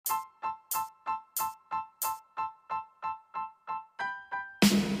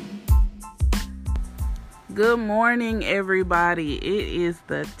Good morning, everybody. It is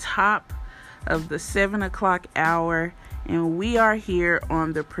the top of the 7 o'clock hour, and we are here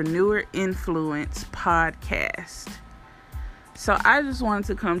on the Preneur Influence podcast. So I just wanted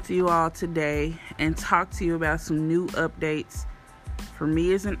to come to you all today and talk to you about some new updates for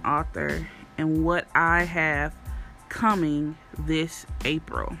me as an author and what I have coming this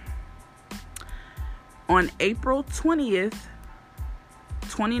April. On April 20th,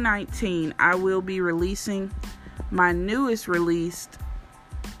 2019, I will be releasing my newest release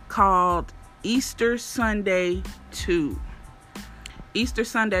called Easter Sunday 2. Easter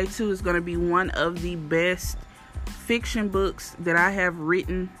Sunday 2 is going to be one of the best fiction books that I have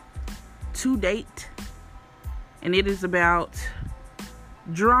written to date, and it is about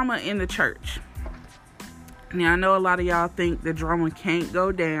drama in the church. Now, I know a lot of y'all think the drama can't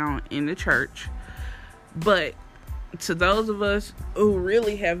go down in the church, but to those of us who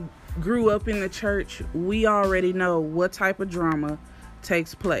really have grew up in the church, we already know what type of drama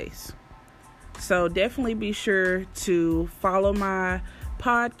takes place. So definitely be sure to follow my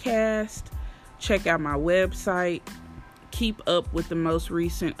podcast, check out my website, keep up with the most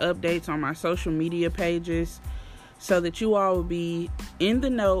recent updates on my social media pages so that you all will be in the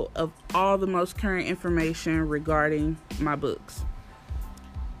know of all the most current information regarding my books.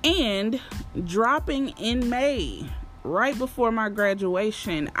 And dropping in May, right before my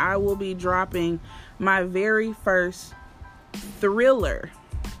graduation, I will be dropping my very first thriller.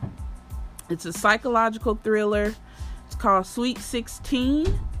 It's a psychological thriller. It's called Sweet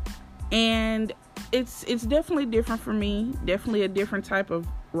 16, and it's definitely different for me. Definitely a different type of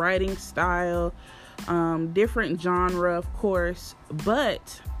writing style, different genre, of course,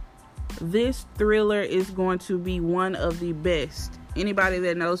 but this thriller is going to be one of the best. Anybody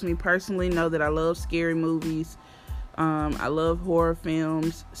that knows me personally know that I love scary movies. I love horror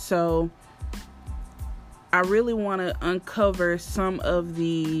films. So I really want to uncover some of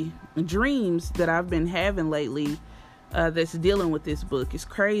the dreams that I've been having lately that's dealing with this book. It's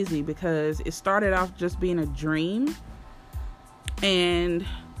crazy because it started off just being a dream, and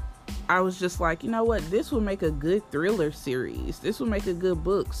I was just like, you know what? This would make a good thriller series. This would make a good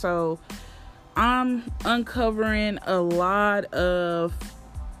book. So I'm uncovering a lot of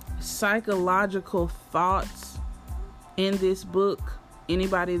psychological thoughts in this book.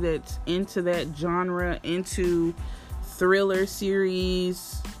 Anybody that's into that genre, into thriller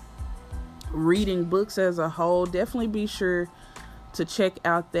series, reading books as a whole, definitely be sure to check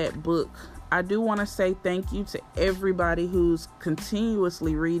out that book. I do want to say thank you to everybody who's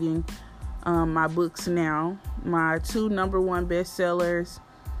continuously reading my books now. My 2 number 1 bestsellers,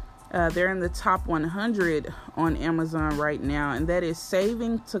 they're in the top 100 on Amazon right now, and that is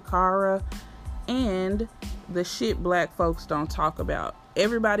Saving Takara and The Shit Black Folks Don't Talk About.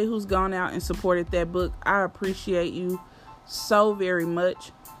 Everybody who's gone out and supported that book, I appreciate you so very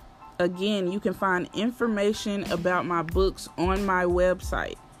much. Again, you can find information about my books on my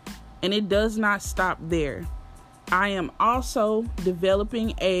website, and it does not stop there. I am also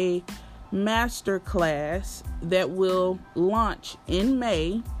developing a masterclass that will launch in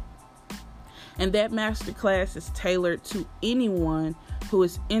May, and that masterclass is tailored to anyone who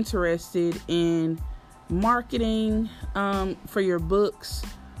is interested in marketing for your books,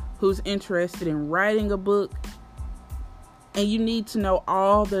 who's interested in writing a book, and you need to know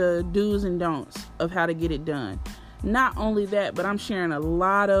all the do's and don'ts of how to get it done. Not only that, but I'm sharing a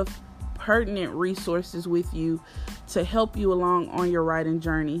lot of pertinent resources with you to help you along on your writing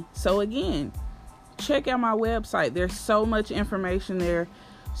journey. So again, check out my website. There's so much information there,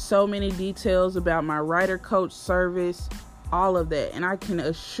 so many details about my writer coach service, all of that. And I can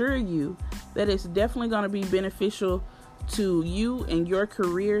assure you that it's definitely going to be beneficial to you and your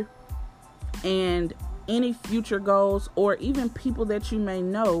career and any future goals, or even people that you may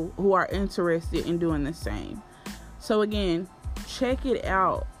know who are interested in doing the same. So again, check it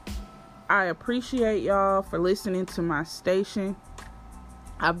out. I appreciate y'all for listening to my station.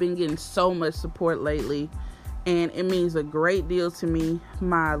 I've been getting so much support lately, and it means a great deal to me.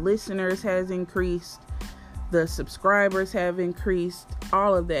 My listeners has increased. The subscribers have increased,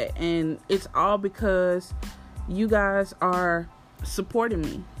 all of that. And it's all because you guys are supporting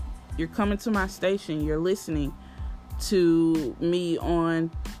me. You're coming to my station. You're listening to me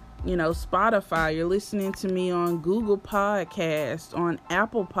on, Spotify. You're listening to me on Google Podcasts, on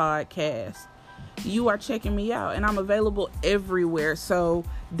Apple Podcasts. You are checking me out, and I'm available everywhere. So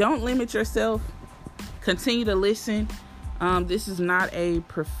don't limit yourself. Continue to listen. This is not a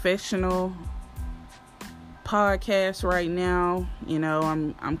professional podcast right now.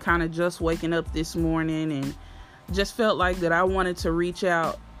 I'm kind of just waking up this morning and just felt like that I wanted to reach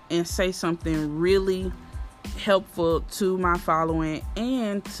out and say something really helpful to my following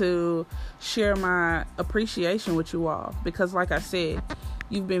and to share my appreciation with you all, because like I said,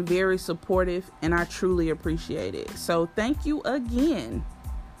 you've been very supportive and I truly appreciate it. So thank you again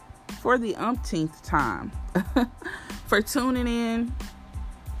for the umpteenth time for tuning in.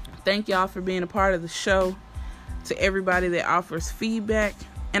 Thank y'all for being a part of the show. To everybody that offers feedback,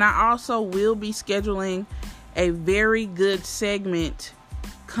 and I also will be scheduling a very good segment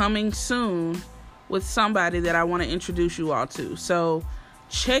coming soon with somebody that I want to introduce you all to. So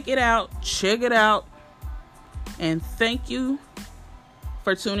check it out. And thank you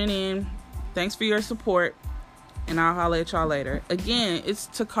for tuning in. Thanks for your support. And I'll holler at y'all later. Again, it's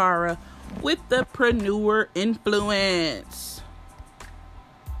Takara with the Preneur Influence.